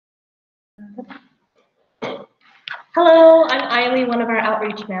Hello, I'm Eiley, one of our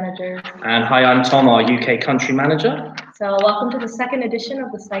outreach managers. And hi, I'm Tom, our UK country manager. So welcome to the second edition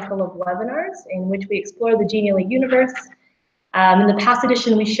of the cycle of webinars in which we explore the Genially universe. In the past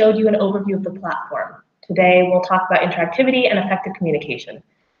edition, we showed you an overview of the platform. Today, we'll talk about interactivity and effective communication.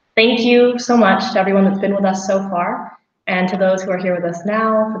 Thank you so much to everyone that's been with us so far, and to those who are here with us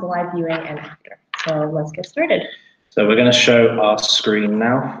now for the live viewing and after. So let's get started. So we're going to show our screen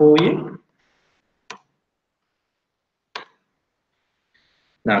now for you.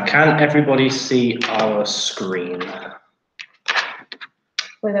 Now, can everybody see our screen?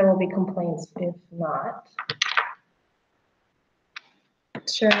 Well, there will be complaints if not.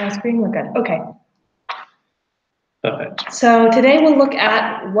 Sharing my screen, we're good. Okay. Perfect. So today we'll look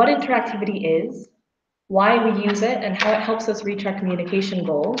at what interactivity is, why we use it, and how it helps us reach our communication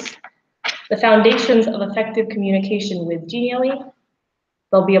goals, the foundations of effective communication with Genially.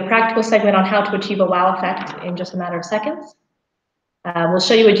 There'll be a practical segment on how to achieve a wow effect in just a matter of seconds. We'll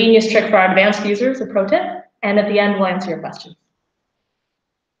show you a genius trick for our advanced users, a pro tip, and at the end we'll answer your questions.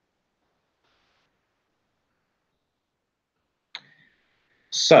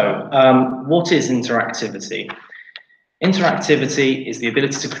 So, what is interactivity? Interactivity is the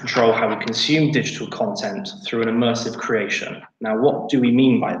ability to control how we consume digital content through an immersive creation. Now, what do we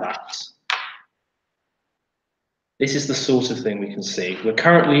mean by that? This is the sort of thing we can see. We're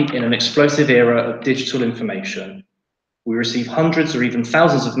currently in an explosive era of digital information. We receive hundreds or even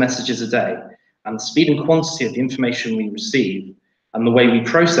thousands of messages a day, and the speed and quantity of the information we receive and the way we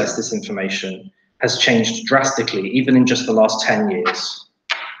process this information has changed drastically, even in just the last 10 years.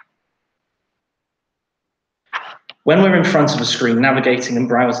 When we're in front of a screen navigating and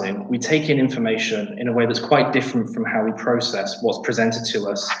browsing, we take in information in a way that's quite different from how we process what's presented to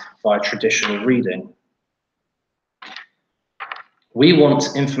us via traditional reading. We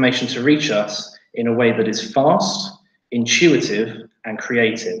want information to reach us in a way that is fast, intuitive, and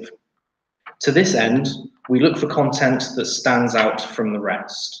creative. To this end, we look for content that stands out from the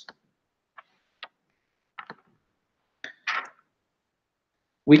rest.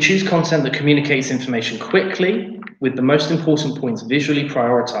 We choose content that communicates information quickly, with the most important points visually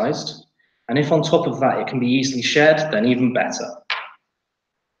prioritized, and if on top of that it can be easily shared, then even better.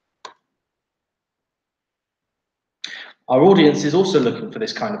 Our audience is also looking for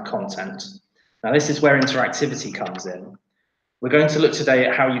this kind of content. Now, this is where interactivity comes in. We're going to look today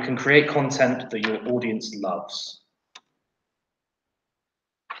at how you can create content that your audience loves.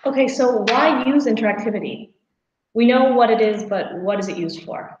 Okay, so why use interactivity? We know what it is, but what is it used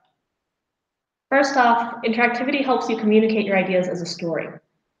for? First off, interactivity helps you communicate your ideas as a story.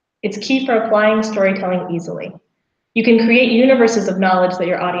 It's key for applying storytelling easily. You can create universes of knowledge that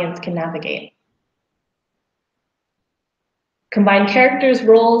your audience can navigate. Combine characters,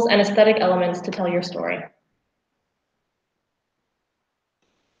 roles, and aesthetic elements to tell your story.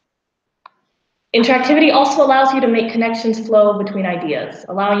 Interactivity also allows you to make connections flow between ideas,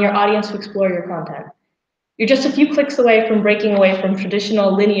 allowing your audience to explore your content. You're just a few clicks away from breaking away from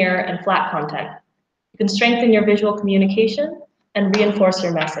traditional linear and flat content. You can strengthen your visual communication and reinforce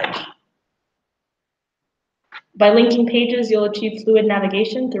your message. By linking pages, you'll achieve fluid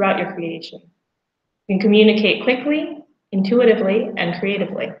navigation throughout your creation. You can communicate quickly, intuitively, and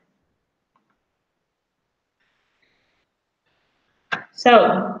creatively.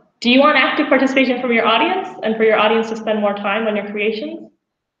 So, do you want active participation from your audience and for your audience to spend more time on your creations?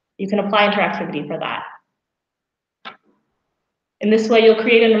 You can apply interactivity for that. In this way, you'll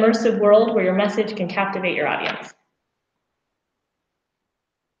create an immersive world where your message can captivate your audience.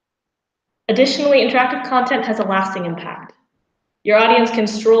 Additionally, interactive content has a lasting impact. Your audience can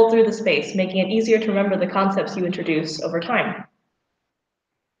stroll through the space, making it easier to remember the concepts you introduce over time.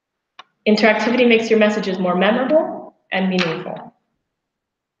 Interactivity makes your messages more memorable and meaningful.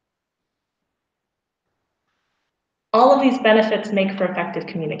 All of these benefits make for effective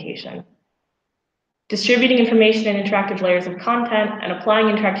communication. Distributing information in interactive layers of content and applying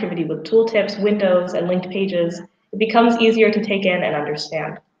interactivity with tooltips, windows, and linked pages, it becomes easier to take in and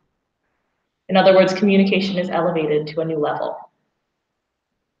understand. In other words, communication is elevated to a new level.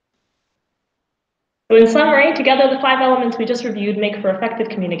 So in summary, together the 5 elements we just reviewed make for effective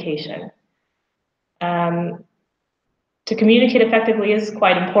communication. To communicate effectively is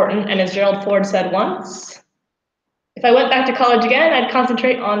quite important, and as Gerald Ford said once, if I went back to college again, I'd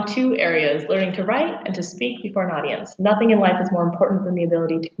concentrate on 2 areas, learning to write and to speak before an audience. Nothing in life is more important than the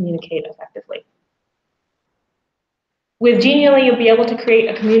ability to communicate effectively. With Genially, you'll be able to create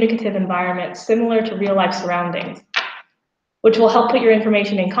a communicative environment similar to real-life surroundings, which will help put your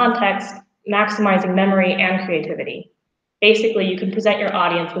information in context, maximizing memory and creativity. Basically, you can present your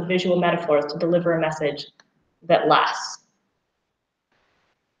audience with visual metaphors to deliver a message that lasts.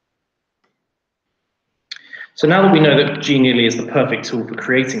 So now that we know that Genially is the perfect tool for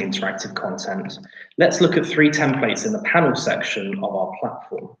creating interactive content, let's look at 3 templates in the panel section of our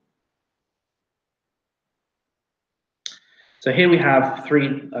platform. So here we have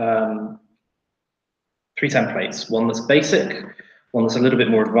three templates, one that's basic, one that's a little bit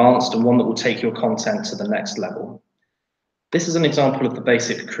more advanced, and one that will take your content to the next level. This is an example of the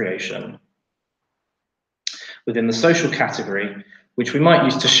basic creation. Within the social category, which we might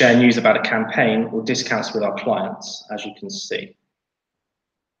use to share news about a campaign or discounts with our clients, as you can see.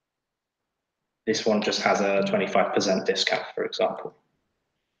 This one just has a 25% discount, for example.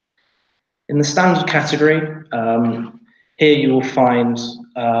 In the standard category, here you will find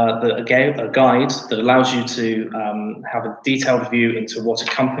a guide that allows you to have a detailed view into what a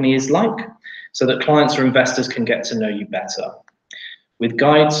company is like, so that clients or investors can get to know you better. With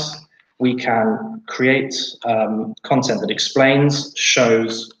guides, we can create content that explains,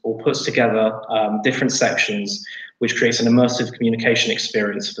 shows, or puts together different sections, which creates an immersive communication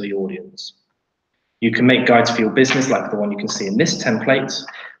experience for the audience. You can make guides for your business, like the one you can see in this template,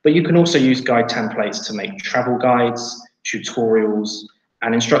 but you can also use guide templates to make travel guides, tutorials,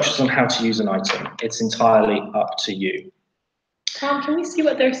 and instructions on how to use an item. It's entirely up to you. Tom, can we see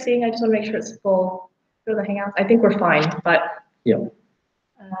what they're seeing? I just want to make sure it's full for the Hangouts. I think we're fine, but... Yeah.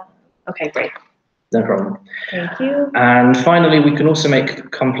 Okay, great. No problem. Thank you. And finally, we can also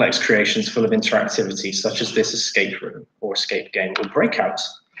make complex creations full of interactivity, such as this escape room or escape game or breakout,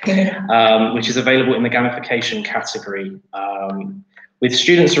 which is available in the gamification category. With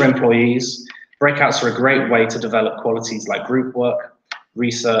students or employees, breakouts are a great way to develop qualities like group work,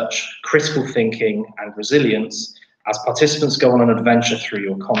 research, critical thinking, and resilience as participants go on an adventure through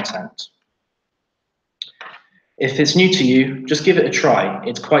your content. If it's new to you, just give it a try.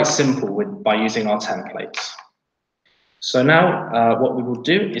 It's quite simple by using our templates. So now what we will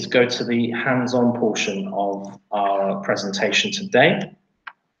do is go to the hands-on portion of our presentation today,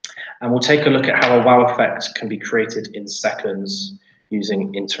 and we'll take a look at how a wow effect can be created in seconds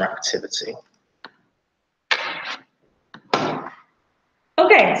using interactivity.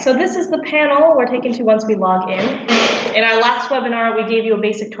 Okay, so this is the panel we're taken to once we log in. In our last webinar, we gave you a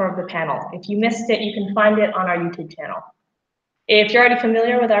basic tour of the panel. If you missed it, you can find it on our YouTube channel. If you're already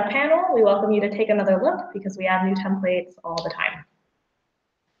familiar with our panel, we welcome you to take another look because we add new templates all the time.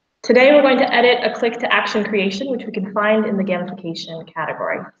 Today, we're going to edit a click to action creation, which we can find in the gamification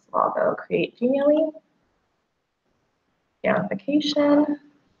category. So I'll go create Genially, gamification,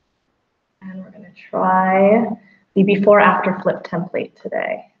 and we're going to try the before-after flip template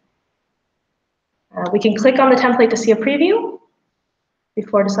today. We can click on the template to see a preview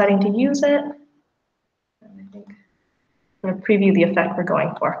before deciding to use it. And I think I'm going to preview the effect we're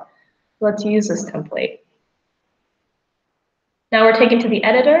going for. Let's use this template. Now we're taken to the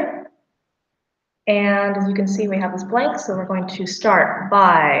editor. And as you can see, we have this blank. So we're going to start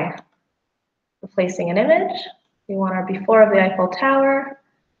by replacing an image. We want our before of the Eiffel Tower.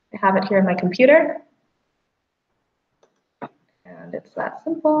 I have it here in my computer. And it's that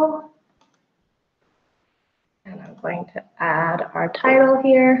simple. And I'm going to add our title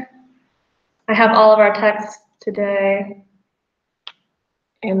here. I have all of our text today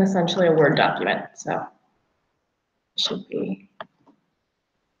in essentially a Word document, so it should be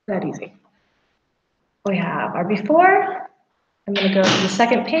that easy. We have our before. I'm going to go to the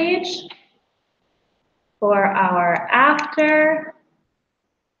second page for our after.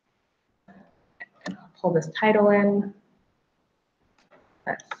 And I'll pull this title in.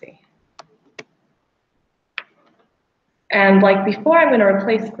 Let's see. And like before, I'm going to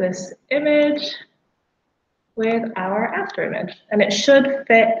replace this image with our after image. And it should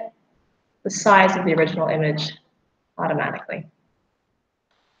fit the size of the original image automatically.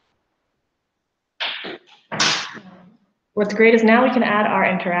 What's great is now we can add our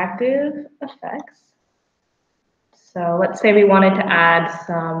interactive effects. So let's say we wanted to add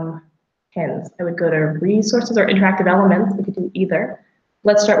some pins. I would go to resources or interactive elements. We could do either.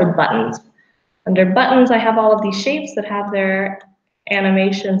 Let's start with buttons. Under buttons, I have all of these shapes that have their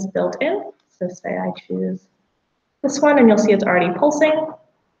animations built in. So say I choose this one, and you'll see it's already pulsing.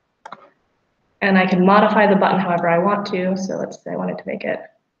 And I can modify the button however I want to. So let's say I wanted to make it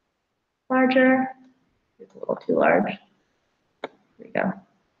larger. It's a little too large. Here we go.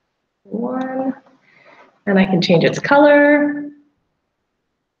 One. And I can change its color.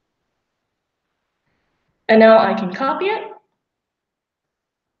 And now I can copy it.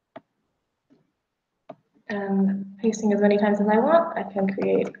 And pasting as many times as I want, I can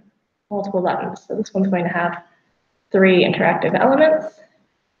create multiple buttons. So this one's going to have 3 interactive elements.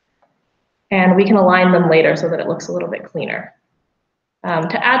 And we can align them later so that it looks a little bit cleaner.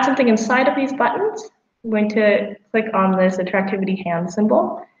 To add something inside of these buttons, I'm going to click on this interactivity hand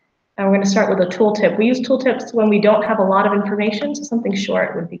symbol. And we're going to start with a tooltip. We use tooltips when we don't have a lot of information, so something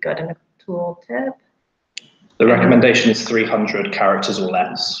short would be good in a tooltip. The recommendation is 300 characters or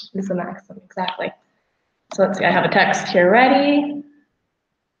less. Is the maximum, exactly. So let's see, I have a text here ready.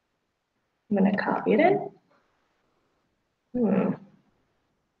 I'm going to copy it in.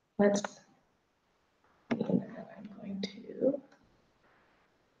 Let's see, now I'm going to,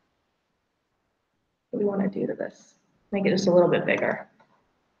 what do we want to do to this? Make it just a little bit bigger.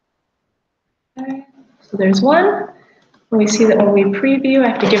 Okay, so there's one. And we see that when we preview, I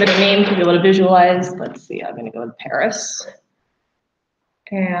have to give it a name to be able to visualize. Let's see, I'm going to go with Paris.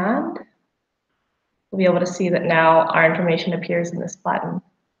 And we'll be able to see that now our information appears in this button.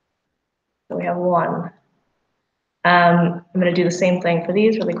 So we have one. I'm going to do the same thing for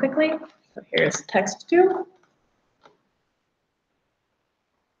these really quickly. So here's text 2.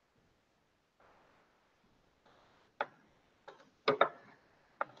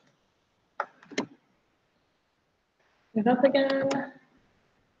 It up again,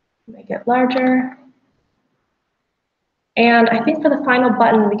 make it larger. And I think for the final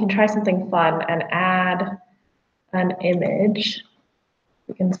button, we can try something fun and add an image.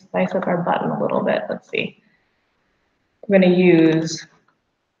 We can spice up our button a little bit. Let's see. We're going to use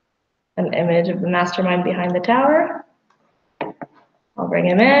an image of the mastermind behind the tower. I'll bring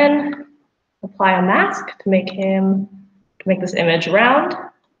him in, apply a mask to make this image round.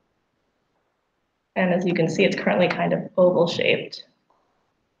 And as you can see, it's currently kind of oval shaped.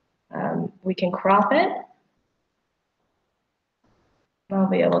 We can crop it. I'll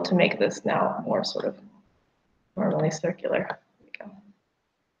be able to make this now more sort of normally circular.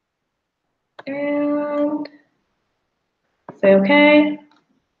 There we go. And say okay.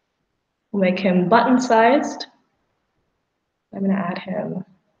 We'll make him button sized. I'm going to add him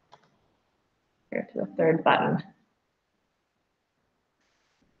here to the third button.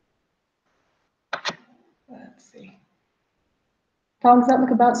 Let's see. Tom, does that look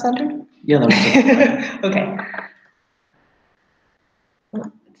about centered? Yeah, that looks okay. Let's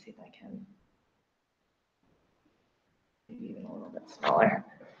see if I can. Maybe even a little bit smaller.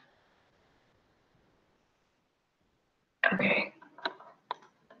 Okay.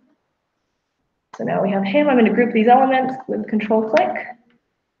 So now we have him. I'm going to group these elements with control click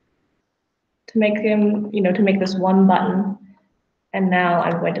to make him, to make this one button. And now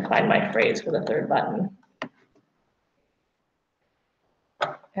I'm going to find my phrase for the third button.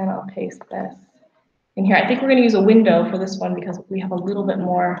 And I'll paste this in here. I think we're going to use a window for this one because we have a little bit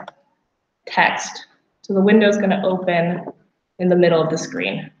more text. So the window is going to open in the middle of the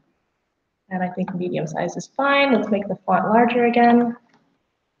screen. And I think medium size is fine. Let's make the font larger again.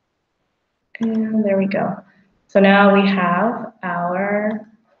 And there we go. So now we have our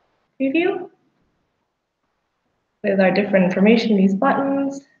preview with our different information, these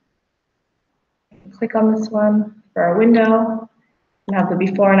buttons. Click on this one for our window. We have the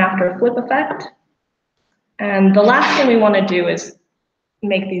before and after flip effect. And the last thing we want to do is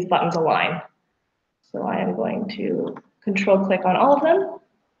make these buttons align. So I am going to control click on all of them.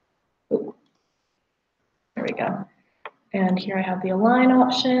 Ooh. There we go. And here I have the align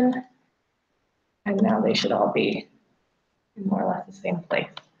option. And now they should all be in more or less the same place.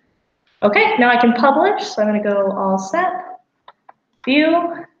 Okay, now I can publish. So I'm going to go all set,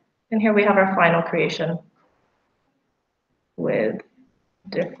 view, and here we have our final creation with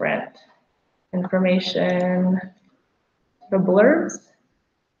different information, the blurbs,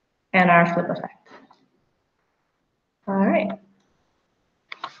 and our flip effect. All right.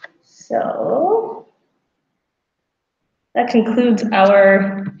 So that concludes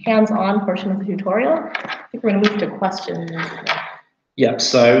our hands-on portion of the tutorial. I think we're going to move to questions. Yeah,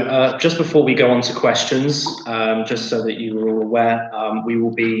 so just before we go on to questions, just so that you are all aware, we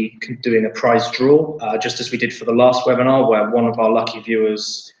will be doing a prize draw, just as we did for the last webinar, where one of our lucky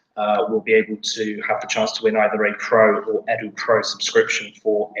viewers will be able to have the chance to win either a Pro or Edu Pro subscription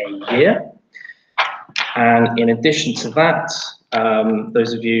for a year. And in addition to that,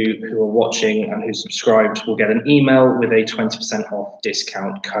 those of you who are watching and who subscribed will get an email with a 20% off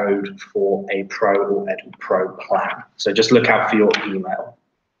discount code for a Pro or Edu Pro plan. So just look out for your email.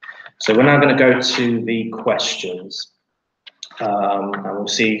 So we're now going to go to the questions, and we'll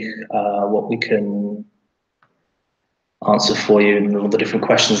see what we can answer for you and all the different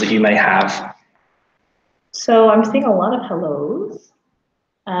questions that you may have. So I'm seeing a lot of hellos.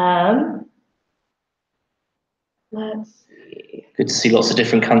 Let's see. Good to see lots of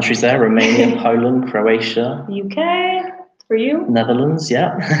different countries there: Romania, Poland, Croatia, UK, for you. Netherlands,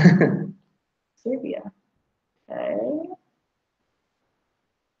 yeah.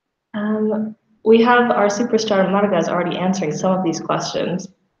 We have our superstar Marga's already answering some of these questions.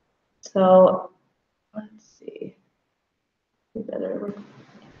 So let's see.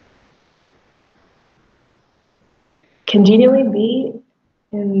 Can Genially be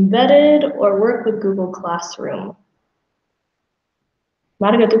embedded or work with Google Classroom?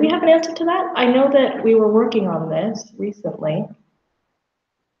 Marga, do we have an answer to that? I know that we were working on this recently.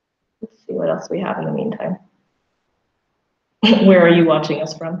 Let's see what else we have in the meantime. Where are you watching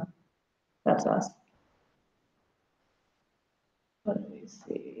us from? That's us. Let me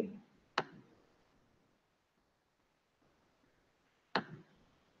see.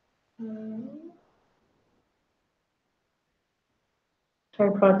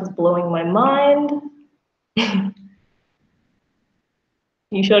 Target product is blowing my mind.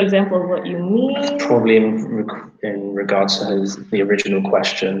 You showed example of what you mean. Probably in regards to the original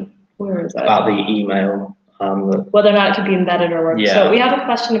question. Where is that? About the email. Whether or not it can be embedded or work. Yeah. So we have a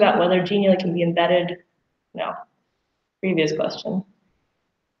question about whether Genially can be embedded. No, previous question.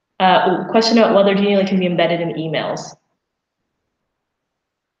 Question about whether Genially can be embedded in emails.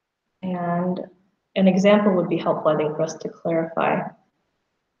 And an example would be helpful, I think, for us to clarify.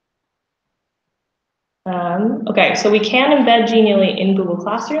 Okay, so we can embed Genially in Google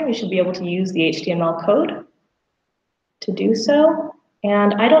Classroom. You should be able to use the HTML code to do so.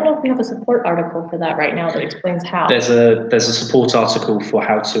 And I don't know if we have a support article for that right now that explains how. There's a support article for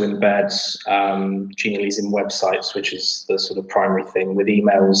how to embed Geniallys in websites, which is the sort of primary thing. With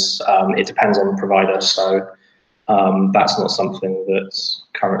emails, it depends on the provider, so that's not something that's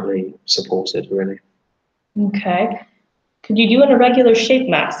currently supported, really. Okay. Could you do an irregular shape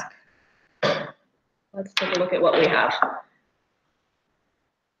mask? Let's take a look at what we have.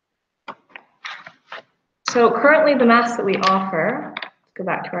 So currently the masks that we offer, let's go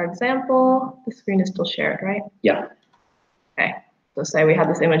back to our example. The screen is still shared, right? Yeah. Okay, so say we have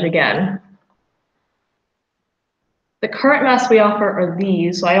this image again. The current masks we offer are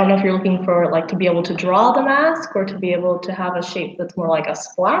these, so I don't know if you're looking for like to be able to draw the mask or to be able to have a shape that's more like a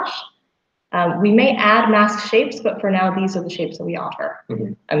splash. We may add mask shapes, but for now, these are the shapes that we offer.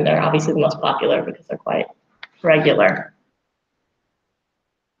 Mm-hmm. And they're obviously the most popular because they're quite regular.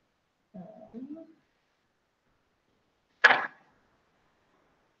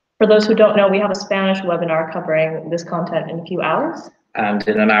 For those who don't know, we have a Spanish webinar covering this content in a few hours. And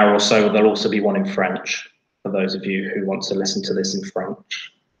in an hour or so, there'll also be one in French, for those of you who want to listen to this in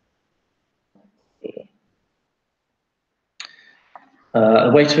French.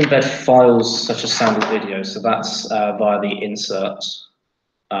 A way to embed files such as sound and video, so that's via the insert,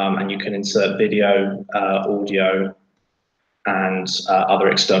 and you can insert video, audio, and other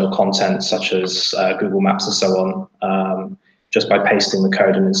external content such as Google Maps and so on, just by pasting the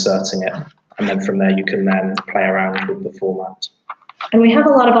code and inserting it, and then from there you can then play around with the format. And we have a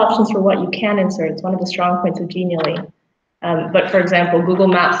lot of options for what you can insert. It's one of the strong points of Genially. But for example, Google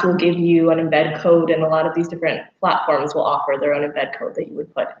Maps will give you an embed code, and a lot of these different platforms will offer their own embed code that you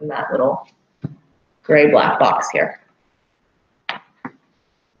would put in that little gray black box here.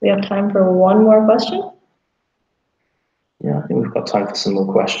 We have time for one more question? Yeah, I think we've got time for some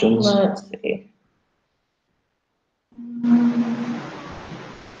more questions. Let's see.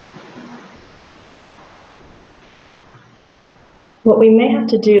 What we may have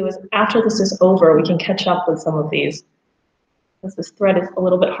to do is after this is over, we can catch up with some of these, because this thread is a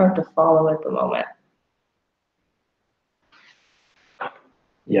little bit hard to follow at the moment.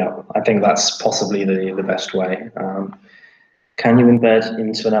 Yeah, I think that's possibly the best way. Can you embed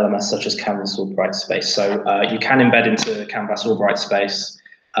into an LMS such as Canvas or Brightspace? So you can embed into Canvas or Brightspace.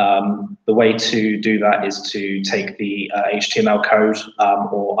 The way to do that is to take the HTML code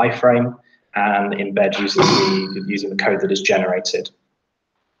or iframe and embed using the code that is generated.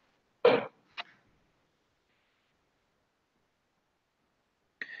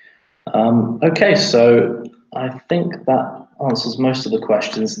 Okay, so I think that answers most of the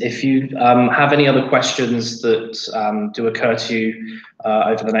questions. If you have any other questions that do occur to you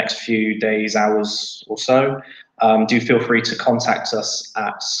over the next few days, hours or so, do feel free to contact us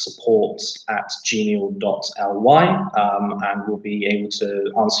at support@genial.ly, and we'll be able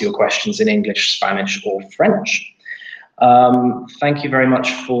to answer your questions in English, Spanish, or French. Thank you very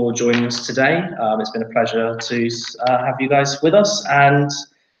much for joining us today. It's been a pleasure to have you guys with us, and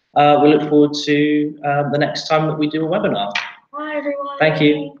we look forward to the next time that we do a webinar. Bye, everyone. Thank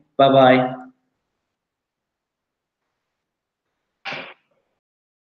you. Bye-bye.